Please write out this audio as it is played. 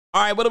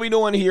All right, what are we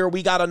doing here?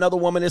 We got another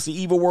woman. It's the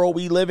evil world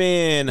we live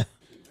in.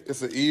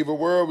 It's an evil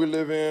world we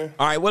live in.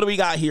 All right, what do we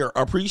got here?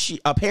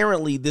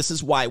 Apparently, this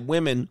is why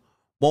women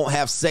won't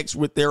have sex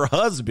with their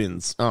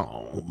husbands.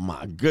 Oh,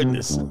 my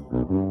goodness. All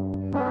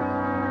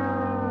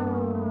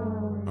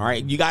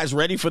right, you guys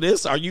ready for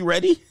this? Are you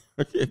ready?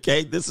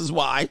 Okay, this is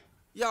why.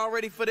 Y'all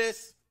ready for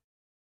this?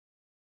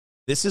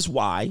 This is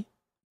why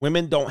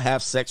women don't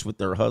have sex with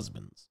their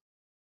husbands.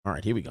 All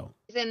right, here we go.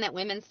 Reason that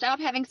women stop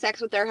having sex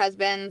with their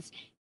husbands,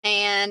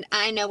 and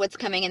I know what's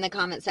coming in the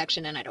comment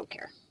section, and I don't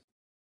care.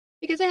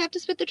 Because I have to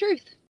spit the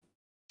truth.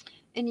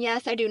 And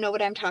yes, I do know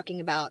what I'm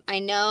talking about. I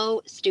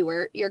know,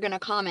 Stuart, you're going to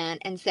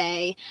comment and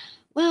say,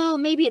 well,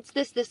 maybe it's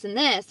this, this, and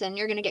this, and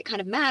you're going to get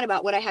kind of mad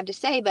about what I have to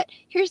say, but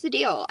here's the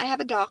deal. I have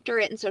a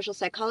doctorate in social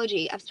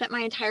psychology. I've spent my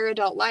entire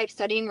adult life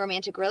studying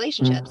romantic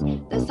relationships,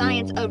 the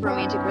science of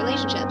romantic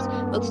relationships,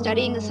 both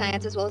studying the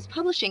science as well as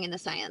publishing in the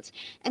science.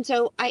 And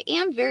so I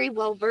am very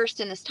well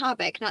versed in this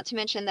topic, not to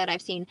mention that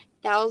I've seen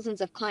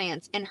thousands of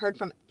clients and heard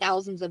from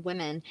thousands of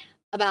women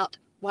about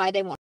why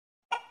they want.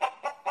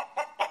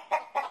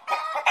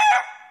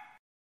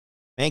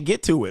 Man,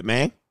 get to it,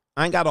 man.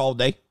 I ain't got all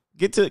day.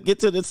 Get to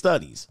the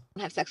studies.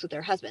 Have sex with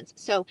their husbands.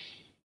 So,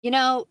 you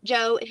know,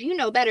 Joe, if you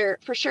know better,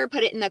 for sure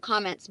put it in the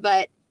comments,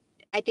 but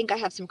I think I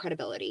have some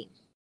credibility.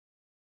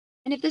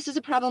 And if this is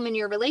a problem in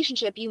your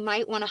relationship, you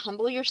might want to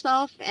humble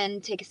yourself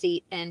and take a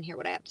seat and hear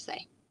what I have to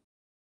say.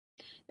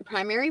 The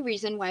primary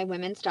reason why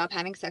women stop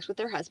having sex with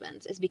their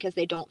husbands is because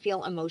they don't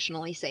feel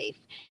emotionally safe.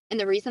 And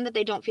the reason that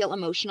they don't feel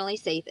emotionally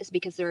safe is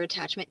because their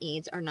attachment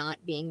needs are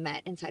not being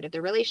met inside of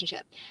their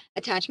relationship.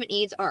 Attachment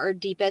needs are our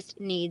deepest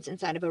needs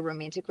inside of a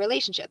romantic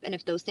relationship. And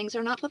if those things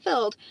are not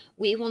fulfilled,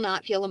 we will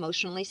not feel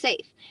emotionally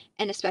safe.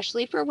 And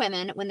especially for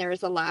women, when there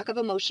is a lack of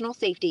emotional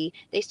safety,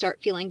 they start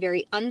feeling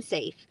very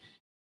unsafe,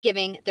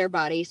 giving their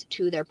bodies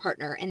to their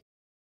partner. And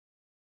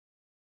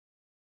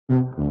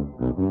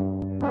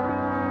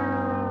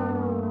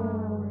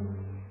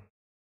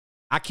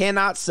I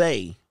cannot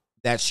say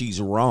that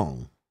she's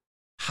wrong.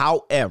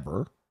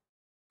 However,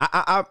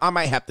 I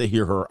might have to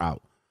hear her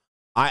out.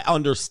 I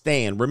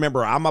understand.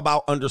 Remember, I'm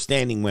about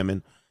understanding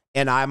women,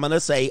 and I'm going to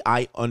say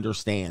I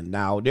understand.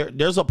 Now,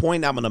 there's a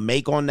point I'm going to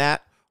make on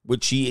that,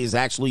 which she's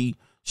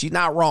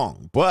not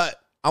wrong, but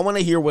I want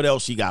to hear what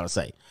else she got to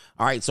say.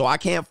 All right, so I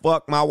can't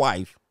fuck my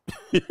wife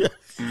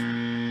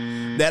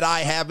that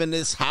I have in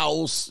this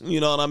house, you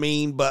know what I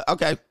mean? But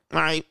okay,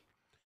 all right.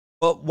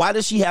 But why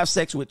does she have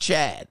sex with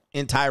Chad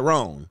and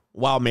Tyrone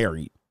while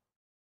married?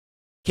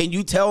 Can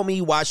you tell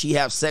me why she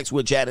has sex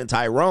with Chad and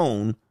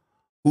Tyrone,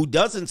 who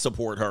doesn't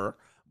support her,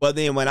 but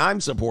then when I'm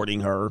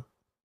supporting her,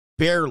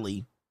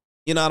 barely,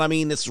 you know what I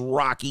mean? It's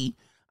rocky.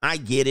 I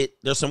get it.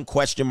 There's some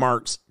question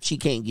marks. She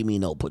can't give me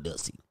no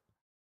pussy.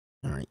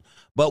 All right.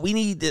 But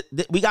we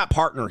got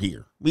partner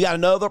here. We got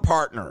another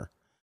partner.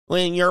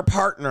 When your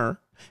partner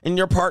and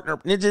your partner,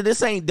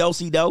 this ain't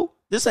do-si-do.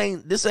 This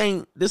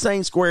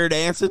ain't square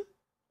dancing.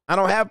 I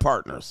don't have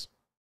partners.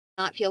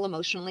 Not feel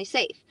emotionally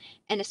safe.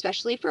 And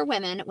especially for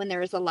women, when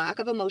there is a lack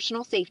of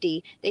emotional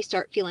safety, they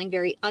start feeling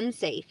very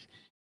unsafe,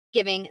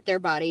 giving their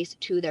bodies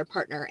to their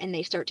partner, and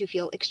they start to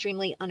feel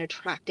extremely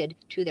unattracted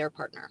to their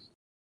partner.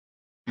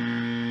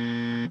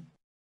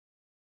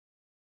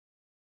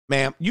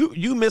 Ma'am,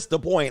 you missed the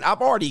point.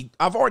 I've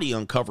already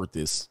uncovered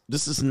this.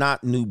 This is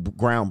not new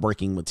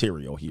groundbreaking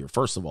material here.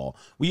 First of all,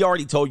 we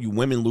already told you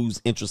women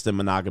lose interest in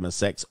monogamous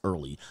sex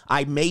early.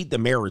 I made the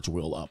marriage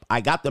will up.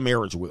 I got the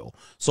marriage will.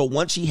 So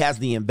once she has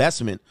the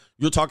investment,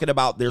 you're talking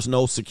about there's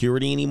no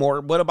security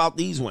anymore. What about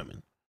these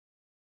women?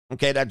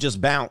 Okay, that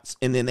just bounce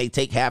and then they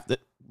take half the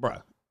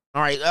bruh.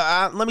 All right,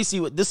 let me see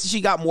what this.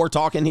 She got more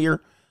talking here.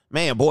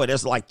 Man, boy,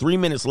 there's like 3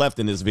 minutes left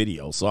in this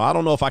video. So I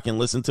don't know if I can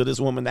listen to this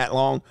woman that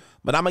long,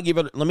 but I'm going to give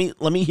it,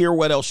 let me hear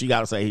what else she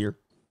got to say here.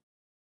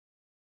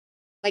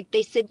 Like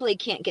they simply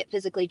can't get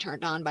physically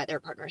turned on by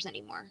their partners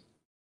anymore.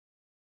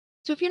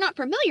 So if you're not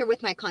familiar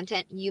with my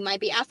content, you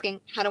might be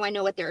asking, how do I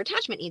know what their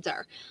attachment needs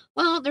are?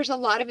 Well, there's a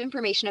lot of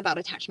information about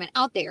attachment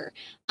out there.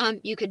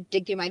 You could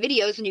dig through my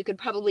videos and you could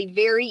probably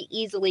very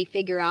easily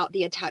figure out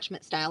the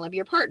attachment style of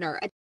your partner.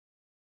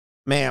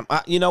 Ma'am,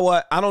 you know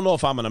what? I don't know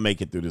if I'm going to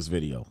make it through this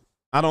video.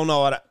 I don't know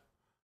what.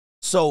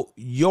 So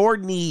your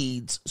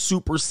needs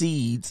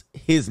supersedes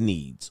his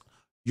needs.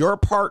 Your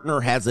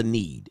partner has a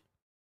need.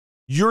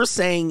 You're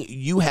saying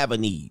you have a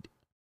need.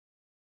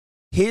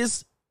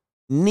 His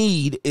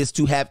need is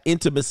to have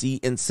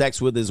intimacy and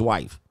sex with his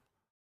wife.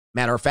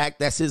 Matter of fact,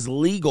 that's his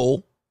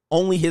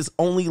only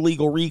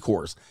legal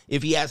recourse.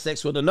 If he has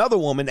sex with another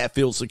woman that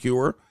feels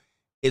secure,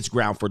 it's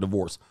ground for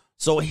divorce.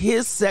 So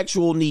his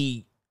sexual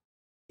need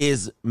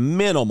is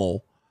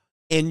minimal.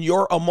 And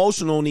your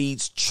emotional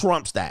needs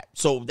trumps that.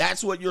 So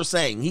that's what you're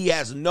saying. He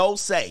has no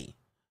say.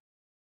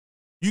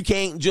 You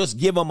can't just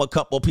give him a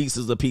couple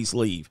pieces of peace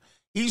leave.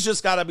 He's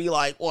just got to be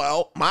like,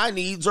 well, my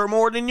needs are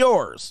more than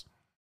yours.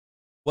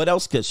 What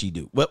else could she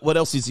do? What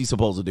else is he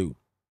supposed to do?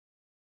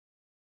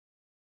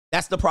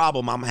 That's the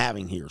problem I'm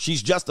having here.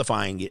 She's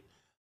justifying it.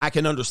 I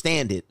can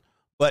understand it.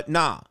 But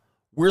nah,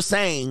 we're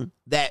saying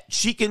that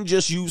she can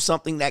just use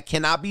something that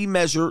cannot be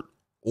measured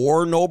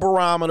or no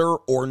barometer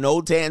or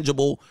no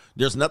tangible.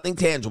 There's nothing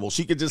tangible.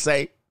 She could just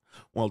say,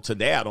 well,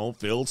 today I don't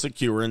feel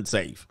secure and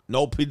safe.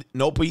 No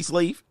peace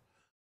leave.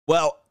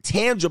 Well,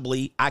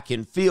 tangibly, I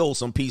can feel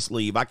some peace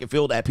leave. I can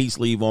feel that peace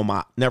leave on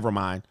my, never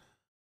mind.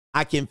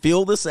 I can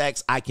feel the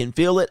sex. I can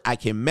feel it. I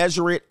can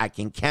measure it. I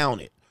can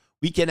count it.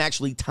 We can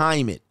actually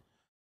time it.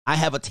 I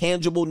have a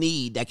tangible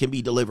need that can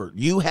be delivered.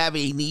 You have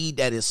a need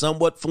that is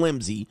somewhat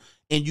flimsy,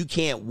 and you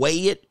can't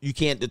weigh it. You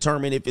can't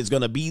determine if it's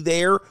going to be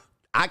there.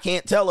 I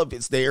can't tell if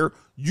it's there.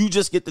 You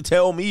just get to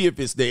tell me if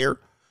it's there.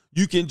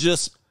 You can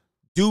just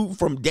do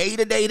from day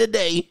to day to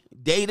day,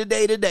 day to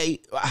day to day.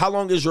 How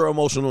long is your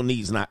emotional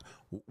needs not?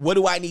 What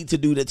do I need to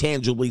do to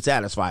tangibly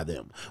satisfy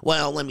them?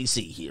 Well, let me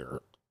see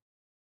here.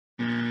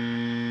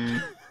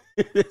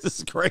 This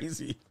is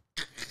crazy.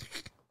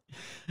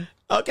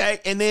 Okay,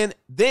 and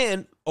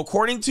then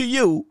according to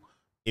you,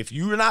 if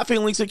you're not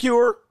feeling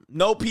secure,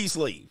 no peace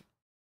leave.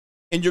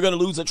 And you're going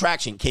to lose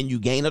attraction. Can you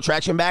gain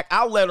attraction back?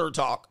 I'll let her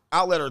talk.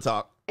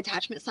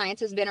 Attachment science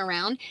has been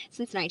around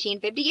since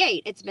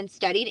 1958. It's been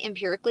studied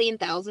empirically in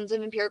thousands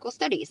of empirical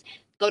studies.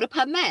 Go to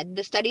PubMed.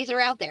 The studies are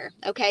out there,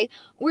 okay?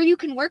 Or you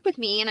can work with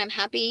me, and I'm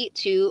happy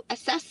to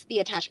assess the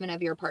attachment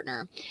of your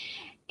partner.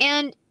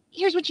 And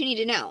here's what you need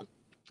to know.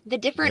 The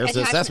different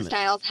attachment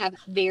styles have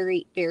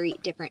very, very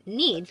different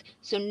needs.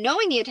 So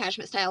knowing the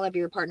attachment style of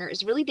your partner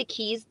is really the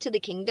keys to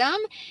the kingdom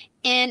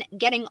and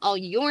getting all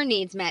your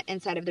needs met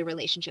inside of the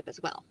relationship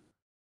as well.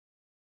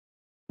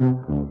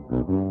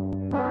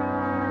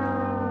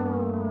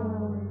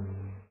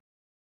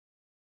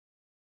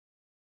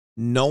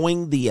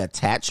 Knowing the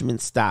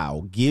attachment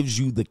style gives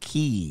you the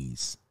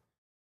keys.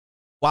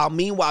 While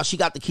meanwhile, she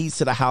got the keys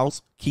to the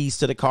house, keys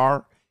to the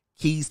car,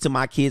 keys to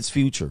my kid's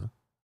future.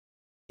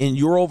 And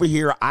you're over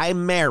here,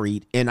 I'm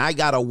married, and I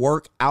got to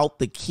work out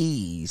the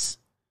keys.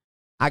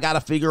 I got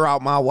to figure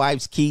out my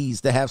wife's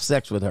keys to have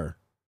sex with her.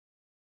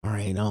 All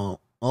right,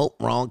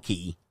 wrong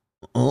key.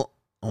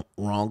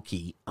 Wrong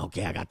key.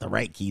 Okay, I got the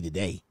right key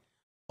today.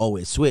 Oh,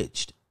 it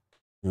switched.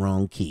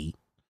 Wrong key.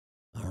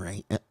 All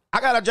right,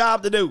 I got a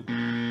job to do.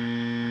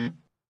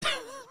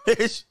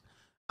 Bitch,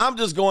 I'm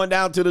just going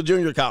down to the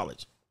junior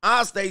college.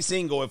 I'll stay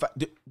single.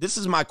 This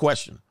is my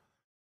question.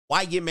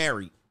 Why get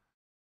married?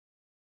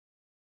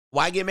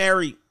 Why get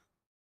married?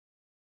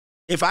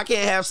 If I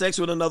can't have sex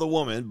with another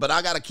woman, but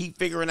I got to keep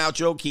figuring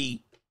out your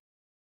key,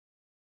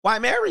 why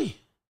marry?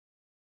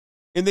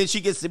 And then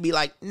she gets to be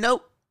like,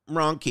 nope,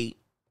 wrong key.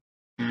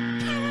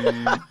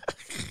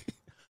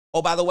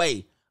 Oh, by the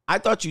way, I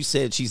thought you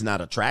said she's not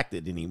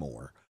attracted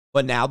anymore,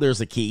 but now there's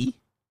a key.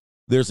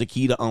 There's a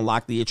key to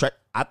unlock the attract.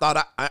 I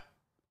thought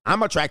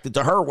I'm attracted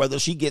to her whether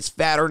she gets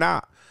fat or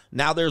not.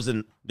 Now there's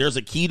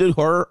a key to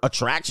her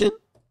attraction.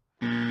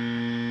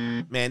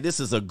 Man, this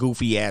is a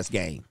goofy ass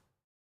game.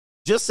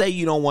 Just say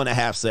you don't want to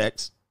have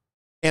sex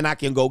and I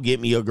can go get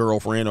me a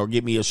girlfriend or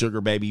get me a sugar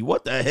baby.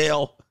 What the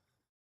hell?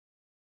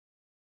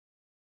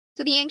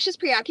 So the anxious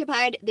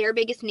preoccupied, their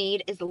biggest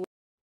need is the...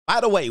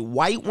 By the way,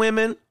 white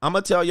women, I'm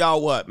going to tell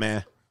y'all what,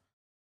 man.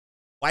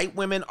 White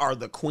women are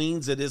the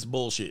queens of this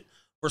bullshit.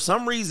 For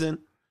some reason,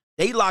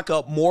 they lock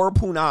up more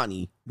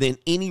punani than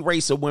any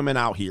race of women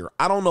out here.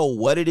 I don't know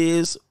what it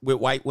is with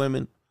white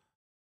women,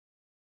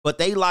 but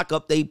they lock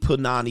up they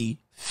punani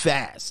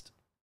fast.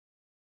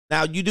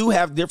 Now, you do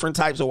have different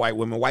types of white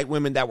women. White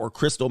women that were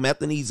crystal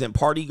methanies and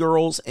party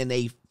girls, and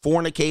they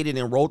fornicated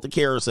and rode the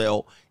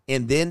carousel,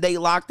 and then they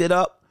locked it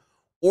up.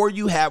 Or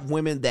you have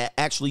women that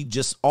actually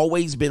just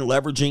always been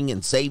leveraging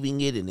and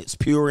saving it, and it's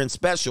pure and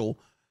special.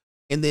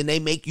 And then they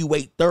make you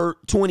wait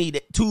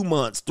 22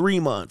 months, 3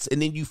 months,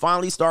 and then you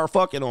finally start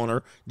fucking on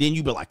her. Then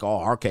you be like,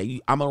 oh,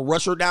 okay, I'm going to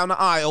rush her down the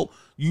aisle.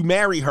 You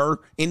marry her,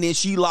 and then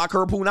she lock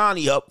her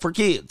punani up for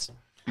kids.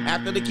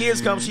 After the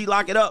kids come, she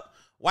lock it up.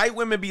 White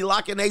women be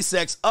locking their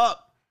sex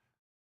up.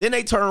 Then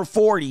they turn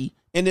 40,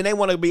 and then they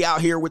want to be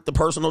out here with the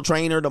personal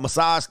trainer, the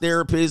massage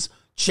therapist,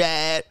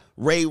 Chad,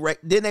 Ray.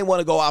 Then they want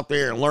to go out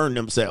there and learn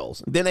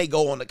themselves. Then they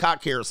go on the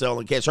cock carousel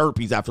and catch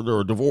herpes after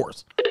they're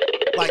divorced.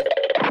 Like,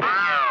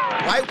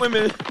 white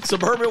women,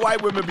 suburban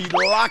white women be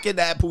locking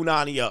that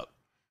punani up.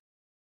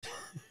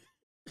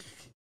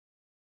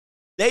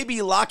 They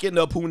be locking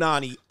the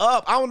punani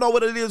up. I don't know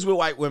what it is with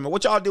white women.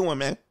 What y'all doing,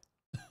 man?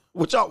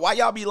 Why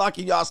y'all be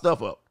locking y'all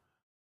stuff up?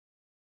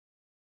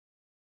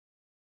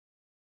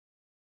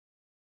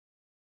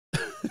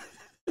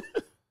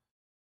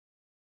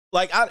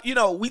 Like,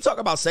 we talk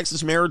about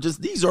sexist marriages.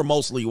 These are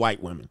mostly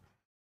white women.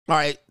 All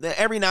right.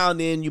 Every now and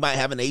then you might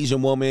have an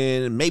Asian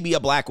woman, maybe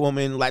a black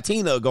woman,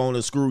 Latina going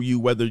to screw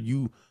you whether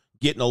you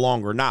getting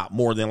along or not,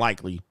 more than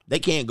likely. They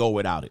can't go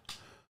without it.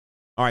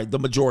 All right. The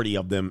majority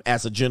of them,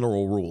 as a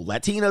general rule.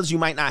 Latinas, you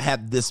might not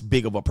have this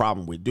big of a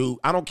problem with. Dude,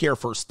 I don't care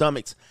if her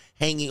stomach's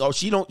hanging. Oh,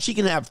 she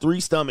can have 3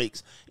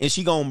 stomachs and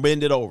she going to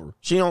bend it over.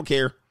 She don't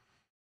care.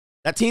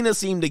 Latinas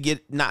seem to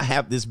not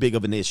have this big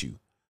of an issue.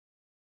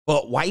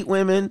 But white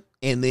women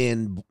and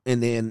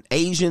then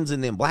Asians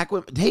and then black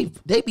women,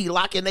 they be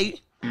locking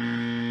they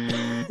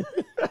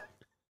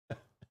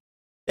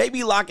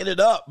be locking it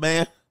up,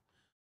 man.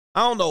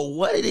 I don't know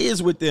what it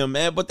is with them,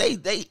 man, but they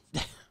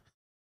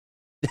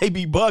They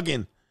be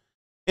bugging.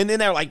 And then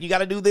they're like, you got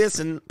to do this.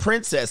 And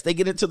princess, they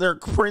get into their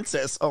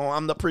princess. Oh,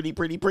 I'm the pretty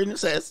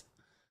princess.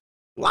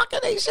 Locking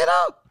they shit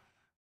up.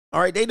 All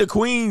right, they the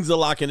queens are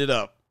locking it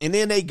up. And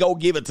then they go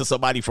give it to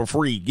somebody for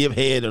free. Give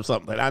head or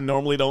something. I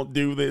normally don't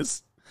do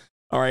this.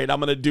 All right, I'm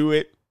going to do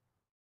it.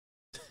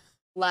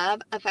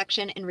 Love,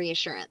 affection, and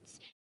reassurance.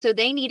 So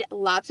they need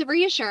lots of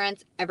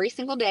reassurance every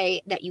single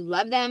day that you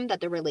love them, that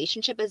the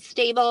relationship is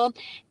stable,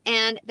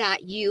 and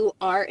that you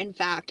are, in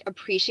fact,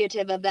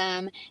 appreciative of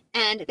them.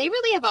 And they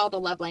really have all the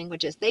love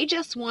languages. They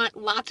just want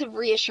lots of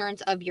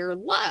reassurance of your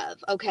love,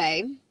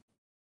 okay?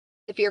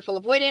 The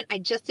fearful avoidant, I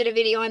just did a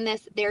video on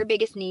this. Their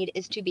biggest need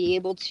is to be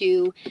able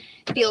to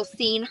feel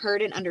seen,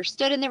 heard, and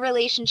understood in the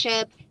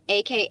relationship,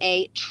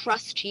 aka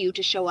trust you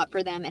to show up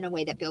for them in a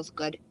way that feels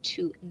good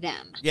to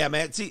them. Yeah,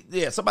 man. See,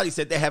 yeah, somebody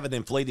said they have an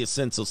inflated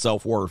sense of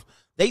self-worth.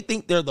 They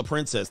think they're the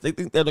princess. They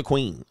think they're the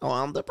queen. Oh,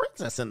 I'm the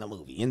princess in the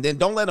movie. And then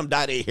don't let them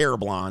dye their hair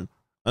blonde.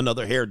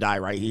 Another hair dye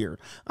right here.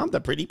 I'm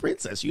the pretty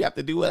princess. You have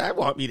to do what I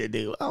want me to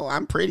do. Oh,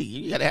 I'm pretty.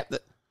 You gotta have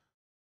to.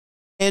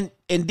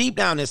 And deep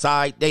down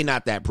inside, they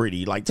not that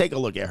pretty. Like, take a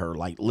look at her.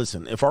 Like,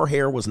 listen, if her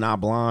hair was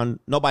not blonde,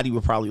 nobody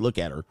would probably look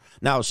at her.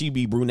 Now, if she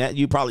be brunette,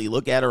 you probably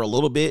look at her a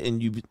little bit,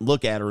 and you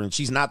look at her, and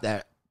she's not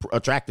that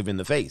attractive in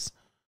the face.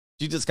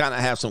 She just kind of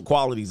have some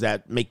qualities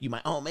that make you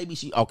like, oh, maybe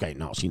she, okay,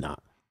 no, she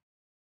not.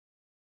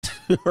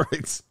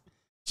 Right?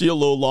 She a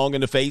little long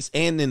in the face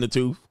and in the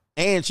tooth,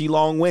 and she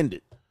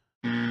long-winded.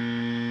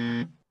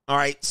 All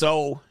right,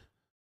 so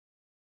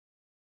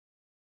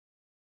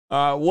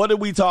what are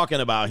we talking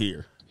about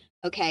here?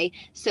 Okay,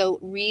 so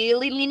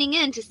really leaning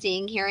into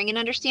seeing, hearing, and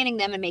understanding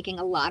them and making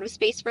a lot of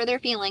space for their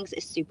feelings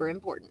is super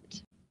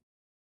important.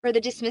 For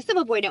the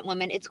dismissive avoidant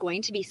woman, it's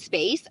going to be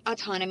space,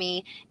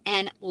 autonomy,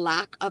 and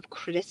lack of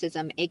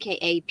criticism,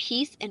 aka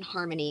peace and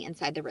harmony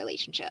inside the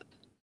relationship.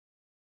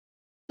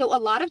 So a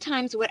lot of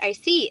times what I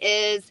see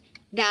is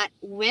that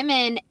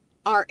women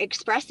are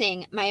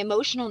expressing my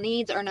emotional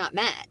needs are not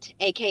met,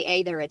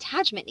 aka their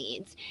attachment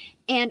needs,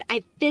 and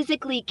I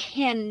physically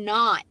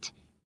cannot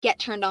get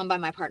turned on by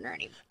my partner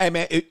anymore. Hey,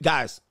 man,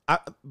 guys,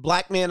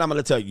 black men, I'm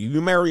going to tell you, you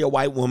marry a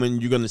white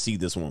woman, you're going to see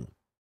this woman.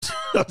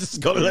 I'm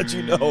just going to let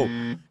you know.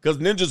 Because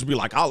ninjas be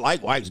like, I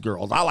like white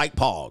girls. I like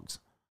pogs.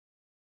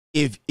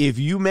 If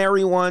you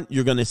marry one,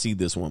 you're going to see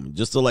this woman.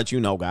 Just to let you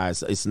know,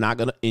 guys, it's not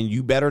going to, and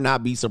you better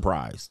not be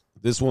surprised.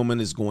 This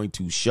woman is going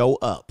to show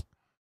up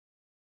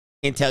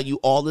and tell you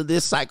all of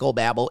this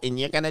psychobabble, and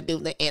you're going to do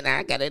the, and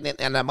I got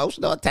an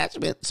emotional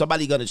attachment.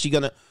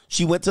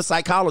 She went to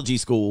psychology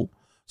school.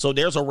 So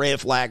there's a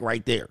red flag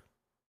right there.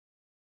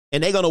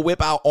 And they're going to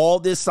whip out all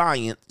this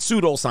science,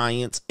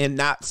 pseudoscience, and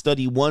not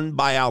study one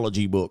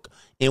biology book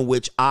in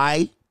which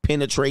I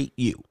penetrate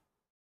you.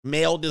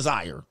 Male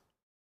desire.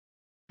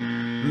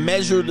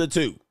 Measure the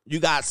two. You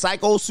got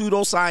psycho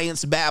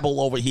pseudoscience babble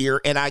over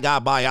here, and I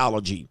got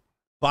biology.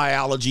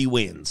 Biology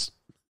wins.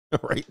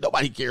 Right?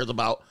 Nobody cares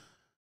about.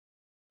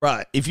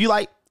 Right. If you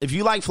like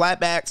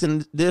flatbacks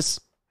and this,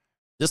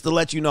 just to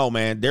let you know,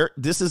 man,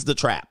 this is the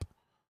trap.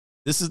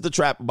 This is the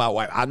trap about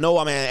white. I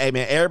know, hey,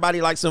 man, everybody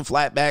likes some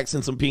flatbacks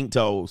and some pink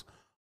toes,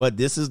 but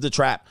this is the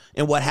trap.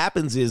 And what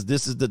happens is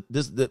this is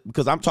the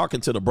because I'm talking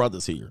to the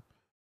brothers here.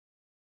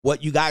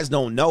 What you guys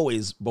don't know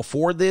is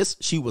before this,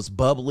 she was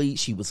bubbly,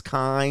 she was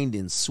kind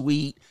and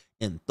sweet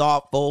and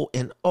thoughtful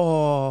and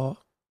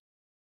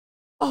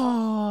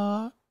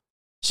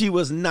she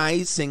was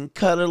nice and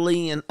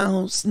cuddly and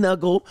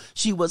snuggle.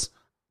 She was,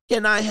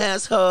 can I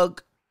has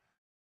hug?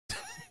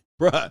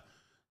 Bruh.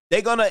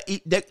 They're going to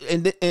eat,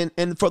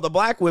 and for the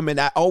black women,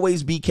 that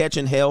always be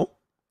catching hell.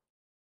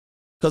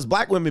 Because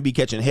black women be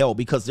catching hell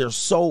because they're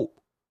so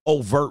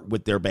overt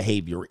with their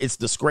behavior. It's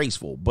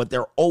disgraceful, but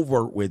they're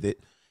overt with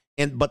it.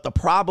 But the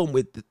problem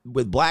with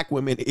black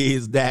women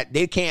is that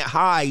they can't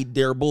hide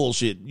their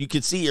bullshit. You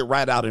can see it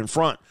right out in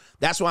front.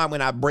 That's why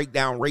when I break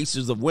down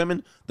races of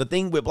women, the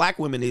thing with black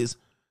women is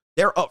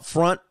they're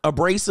upfront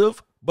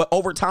abrasive, but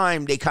over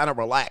time they kind of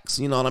relax.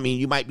 You know what I mean?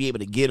 You might be able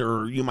to get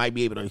her. You might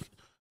be able to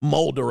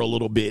mold her a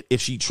little bit.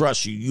 If she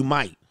trusts you, you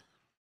might.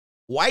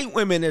 White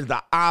women is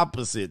the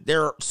opposite.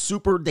 They're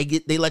super,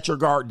 they let your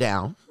guard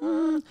down.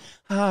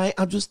 Hi,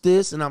 I'm just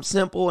this and I'm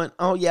simple and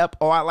yep,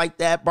 I like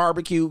that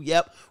barbecue.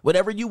 Yep,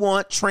 whatever you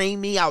want, train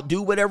me, I'll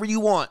do whatever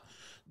you want.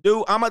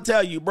 Dude, I'm gonna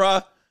tell you,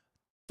 bruh,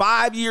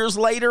 5 years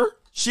later,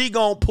 she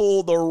gonna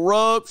pull the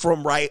rug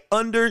from right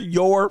under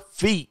your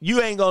feet.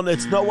 You ain't gonna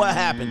know what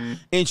happened.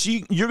 And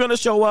you're gonna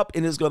show up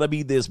and it's gonna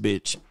be this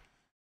bitch.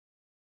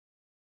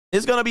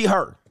 It's gonna be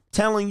her.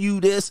 Telling you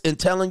this and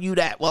telling you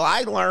that. Well,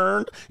 I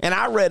learned and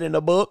I read in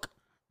a book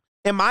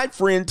and my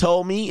friend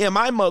told me and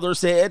my mother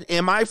said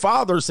and my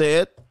father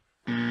said.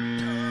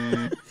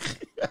 Bruh.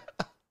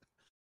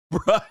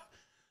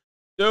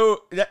 Dude,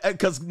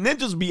 because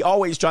ninjas be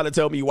always trying to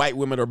tell me white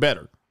women are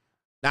better.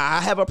 Now,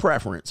 I have a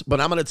preference, but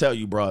I'm going to tell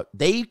you, bruh,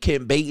 they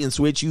can bait and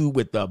switch you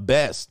with the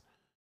best.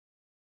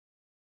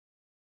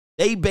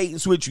 They bait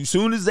and switch you.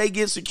 Soon as they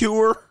get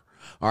secure,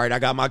 all right, I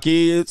got my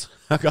kids.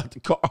 I got the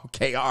car.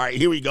 Okay, all right,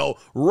 here we go.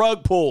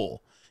 Rug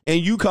pull.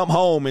 And you come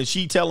home and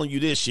she telling you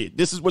this shit.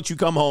 This is what you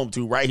come home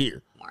to right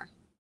here.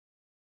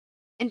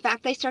 In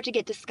fact, they start to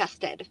get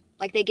disgusted,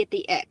 like they get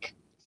the ick.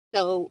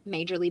 So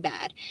majorly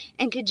bad.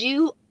 And could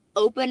you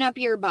open up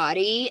your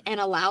body and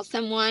allow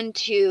someone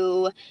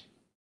to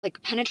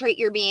like penetrate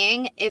your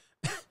being?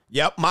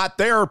 Yep, my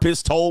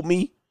therapist told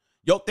me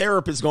your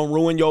therapist gonna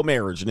ruin your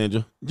marriage,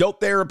 Ninja. Your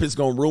therapist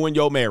gonna ruin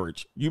your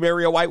marriage. You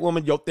marry a white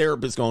woman, your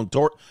therapist gonna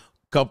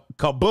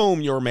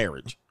kaboom your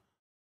marriage.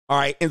 All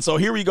right, and so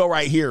here we go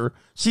right here.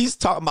 She's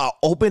talking about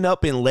open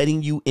up and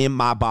letting you in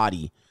my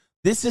body.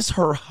 This is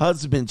her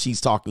husband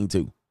she's talking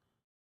to.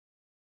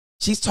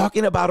 She's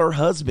talking about her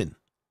husband.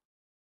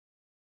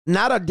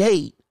 Not a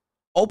date.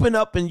 Open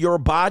up in your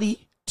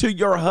body to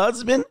your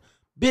husband.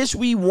 Bitch,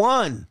 we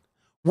one.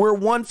 We're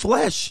one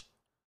flesh.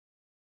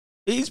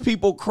 These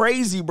people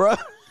crazy, bro.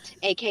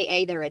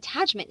 AKA their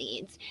attachment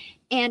needs.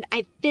 And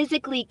I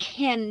physically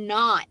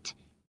cannot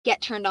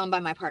get turned on by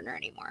my partner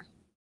anymore.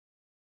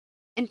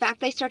 In fact,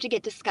 they start to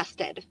get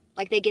disgusted,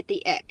 like they get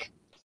the ick.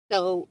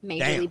 So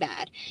majorly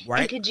bad.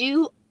 Right? And could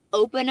you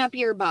open up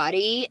your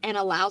body and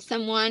allow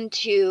someone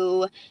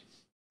to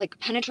like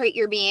penetrate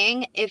your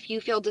being if you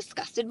feel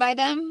disgusted by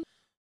them?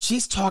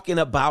 She's talking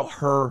about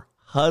her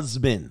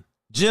husband.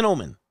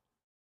 Gentlemen,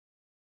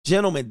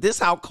 this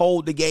how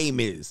cold the game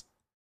is.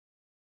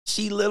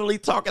 She literally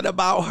talking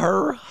about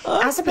her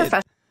husband. As a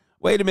professional.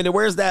 Wait a minute,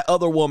 where's that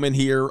other woman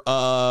here?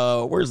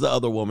 Where's the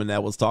other woman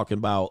that was talking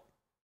about?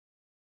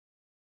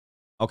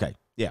 Okay,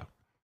 yeah.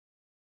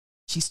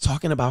 She's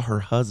talking about her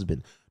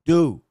husband.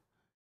 Dude,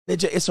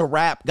 Ninja, it's a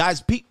wrap.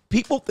 Guys,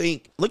 people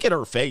think, look at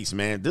her face,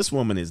 man. This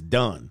woman is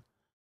done.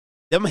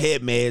 Them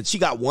head meds, she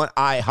got one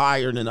eye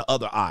higher than the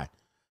other eye.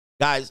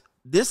 Guys,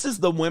 this is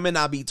the women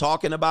I be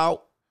talking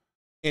about.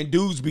 And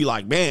dudes be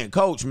like, man,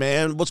 coach,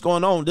 man, what's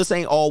going on? This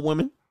ain't all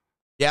women.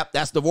 Yep,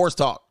 that's divorce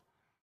talk.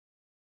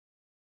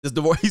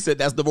 He said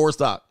that's divorce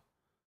talk.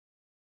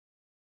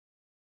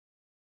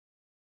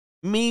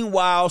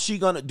 Meanwhile, she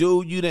gonna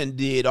do, you done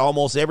did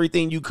almost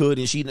everything you could,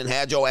 and she done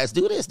had your ass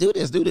do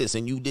this,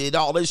 and you did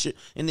all this shit.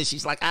 And then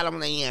she's like, I don't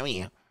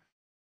know,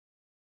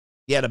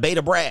 yeah, the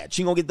beta Brad.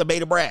 She gonna get the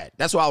beta Brad.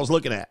 That's what I was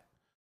looking at.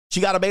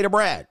 She got a beta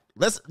Brad.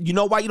 You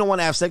know why you don't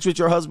want to have sex with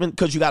your husband?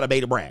 Because you got a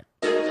beta Brad.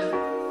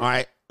 All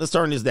right, let's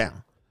turn this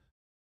down.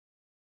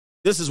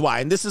 This is why,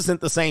 and this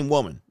isn't the same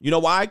woman. You know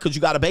why? Because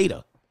you got a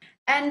beta.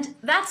 And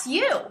that's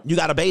you. You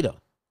got a beta,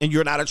 and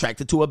you're not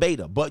attracted to a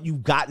beta, but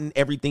you've gotten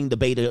everything the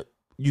beta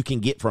you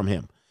can get from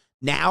him.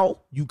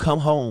 Now you come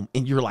home,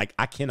 and you're like,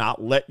 I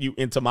cannot let you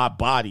into my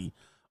body.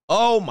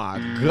 Oh, my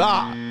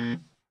God.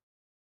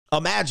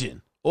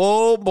 Imagine.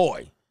 Oh,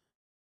 boy.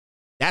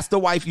 That's the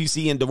wife you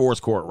see in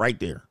divorce court right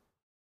there.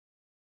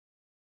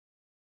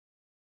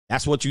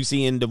 That's what you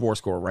see in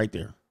divorce court right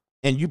there.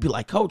 And you'd be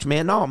like, coach,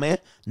 man, no, man,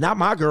 not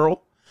my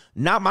girl.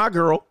 Not my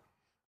girl.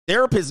 The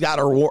therapist got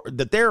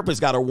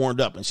her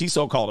warmed up, and she's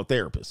so-called a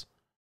therapist.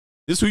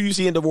 This is who you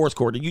see in divorce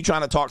court, and you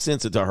trying to talk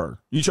sense into her.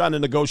 You trying to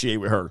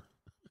negotiate with her.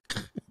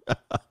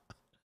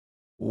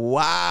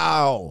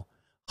 Wow.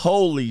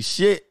 Holy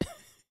shit.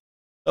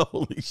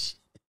 Holy shit.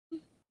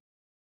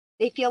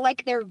 They feel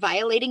like they're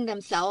violating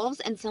themselves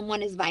and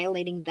someone is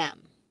violating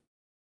them.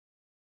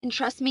 And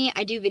trust me,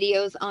 I do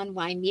videos on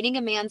why meeting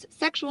a man's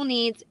sexual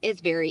needs is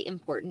very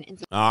important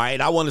inside All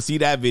right, I want to see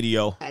that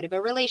video. of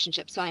a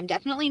relationship. So I'm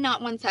definitely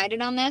not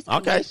one-sided on this.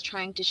 Okay. I'm just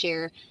trying to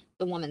share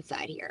the woman's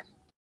side here.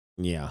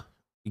 Yeah.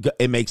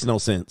 It makes no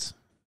sense.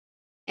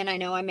 And I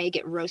know I may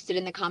get roasted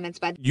in the comments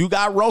by You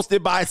got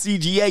roasted by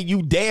CGA,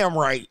 you damn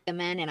right. the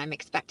men, and I'm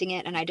expecting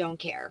it, and I don't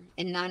care.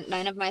 And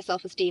none of my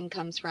self-esteem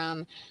comes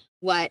from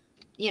what,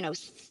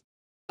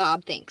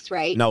 Bob thinks,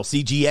 right? No,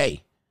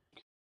 CGA.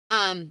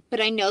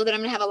 But I know that I'm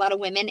gonna have a lot of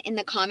women in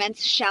the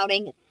comments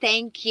shouting,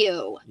 thank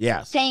you.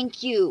 Yes.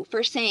 Thank you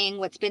for saying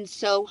what's been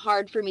so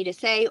hard for me to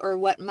say or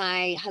what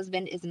my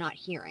husband is not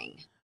hearing.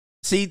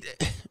 See,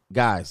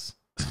 guys.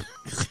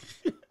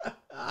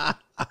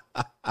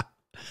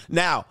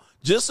 Now,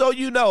 just so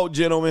you know,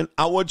 gentlemen,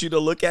 I want you to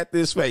look at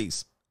this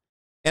face.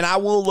 And I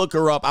will look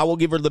her up. I will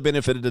give her the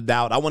benefit of the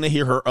doubt. I want to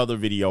hear her other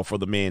video for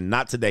the men.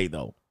 Not today,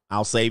 though.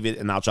 I'll save it,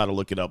 and I'll try to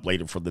look it up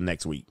later for the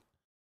next week.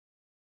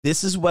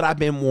 This is what I've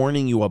been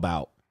warning you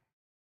about.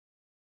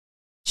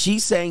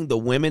 She's saying the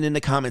women in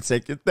the comment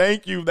section,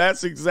 thank you.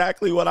 That's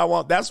exactly what I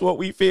want. That's what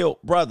we feel.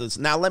 Brothers,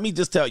 now let me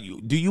just tell you,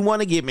 do you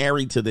want to get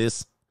married to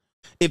this?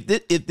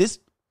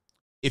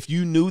 If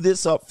you knew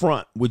this up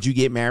front, would you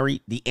get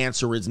married? The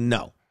answer is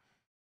no.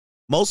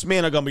 Most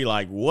men are going to be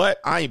like, what?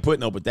 I ain't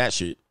putting up with that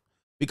shit.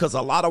 Because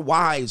a lot of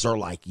wives are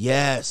like,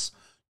 yes,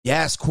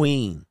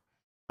 queen.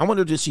 I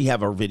wonder, does she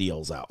have her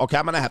videos out? Okay,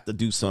 I'm going to have to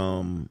do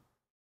some.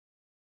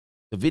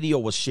 The video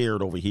was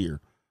shared over here.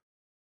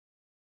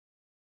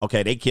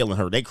 Okay, they killing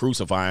her. They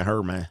crucifying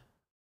her, man.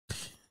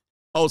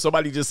 Oh,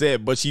 somebody just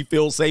said, but she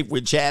feels safe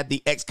with Chad,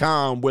 the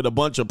ex-con, with a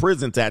bunch of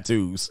prison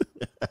tattoos.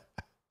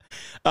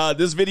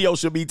 This video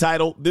should be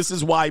titled, This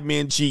is Why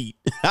Men Cheat.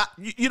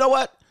 You know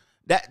what?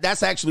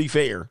 That's actually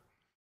fair.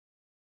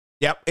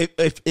 Yep.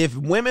 If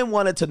women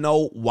wanted to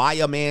know why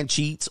a man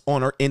cheats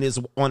on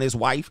his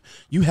wife,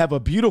 you have a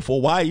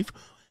beautiful wife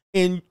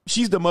and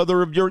she's the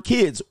mother of your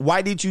kids.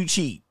 Why did you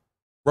cheat?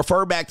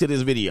 Refer back to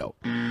this video.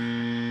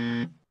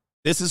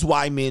 This is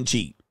why men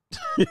cheat.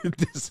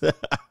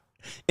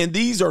 And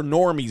these are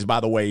normies, by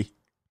the way.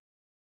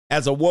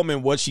 As a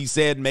woman, what she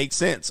said makes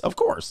sense. Of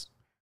course.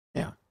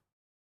 Yeah.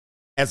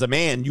 As a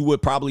man, you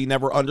would probably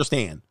never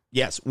understand.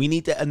 Yes, we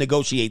need to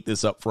negotiate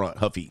this up front,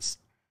 Hafiz.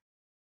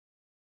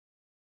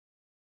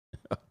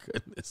 Oh,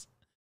 goodness.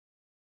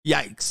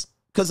 Yikes.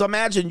 Because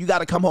imagine you got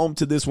to come home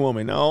to this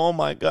woman. Oh,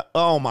 my God.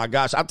 Oh, my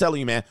gosh. I'm telling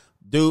you, man.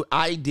 Dude,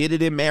 I did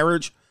it in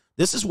marriage.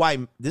 This is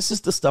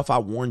the stuff I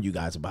warned you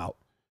guys about.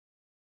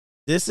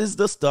 This is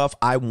the stuff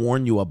I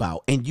warn you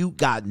about. And you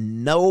got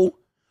dude,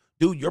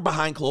 you're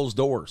behind closed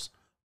doors.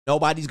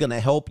 Nobody's going to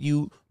help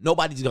you.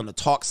 Nobody's going to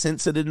talk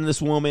sensitive to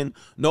this woman.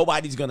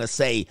 Nobody's going to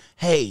say,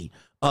 hey,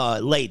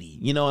 lady,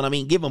 you know what I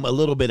mean? Give him a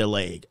little bit of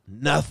leg.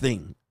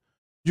 Nothing.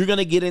 You're going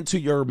to get into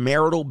your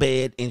marital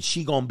bed and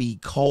she going to be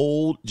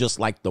cold just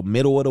like the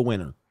middle of the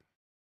winter.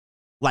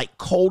 Like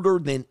colder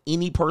than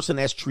any person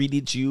that's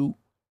treated you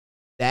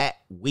that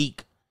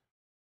week.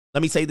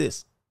 Let me say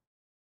this.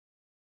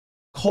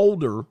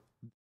 Colder.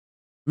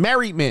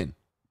 Married men,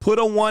 put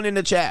a 1 in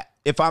the chat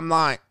if I'm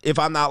lying, if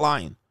I'm not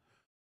lying.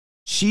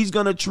 She's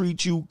going to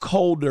treat you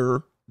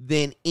colder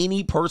than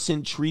any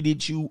person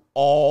treated you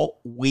all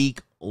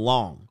week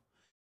long.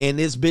 And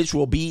this bitch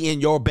will be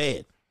in your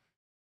bed.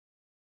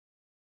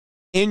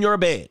 In your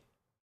bed.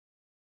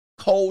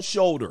 Cold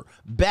shoulder.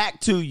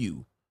 Back to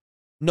you.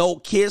 No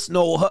kiss,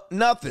 no hug,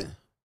 nothing.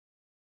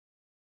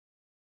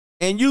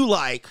 And you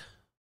like,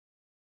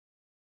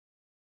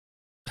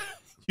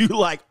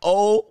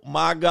 oh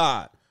my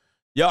God.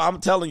 Yo,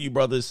 I'm telling you,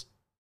 brothers.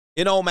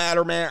 It don't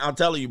matter, man. I'm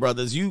telling you,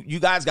 brothers. You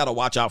guys got to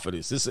watch out for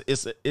this. This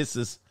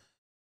is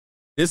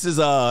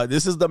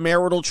the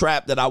marital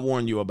trap that I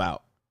warned you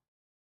about.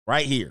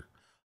 Right here.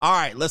 All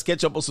right, let's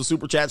catch up with some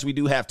super chats. We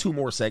do have 2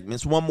 more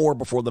segments. 1 more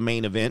before the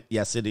main event.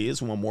 Yes, it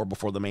is. 1 more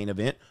before the main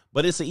event.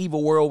 But it's an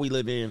evil world we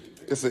live in.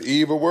 It's an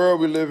evil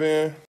world we live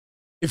in.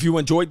 If you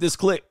enjoyed this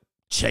clip,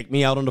 check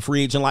me out on the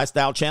Free Agent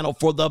Lifestyle channel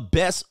for the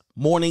best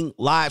morning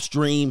live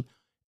stream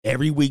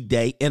every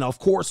weekday. And of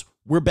course,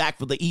 we're back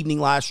for the evening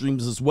live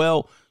streams as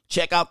well.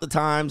 Check out the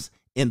times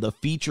in the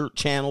featured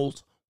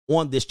channels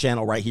on this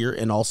channel right here.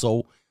 And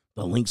also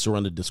the links are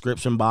in the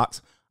description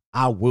box.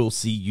 I will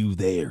see you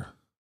there.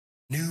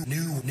 New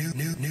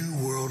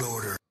world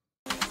order.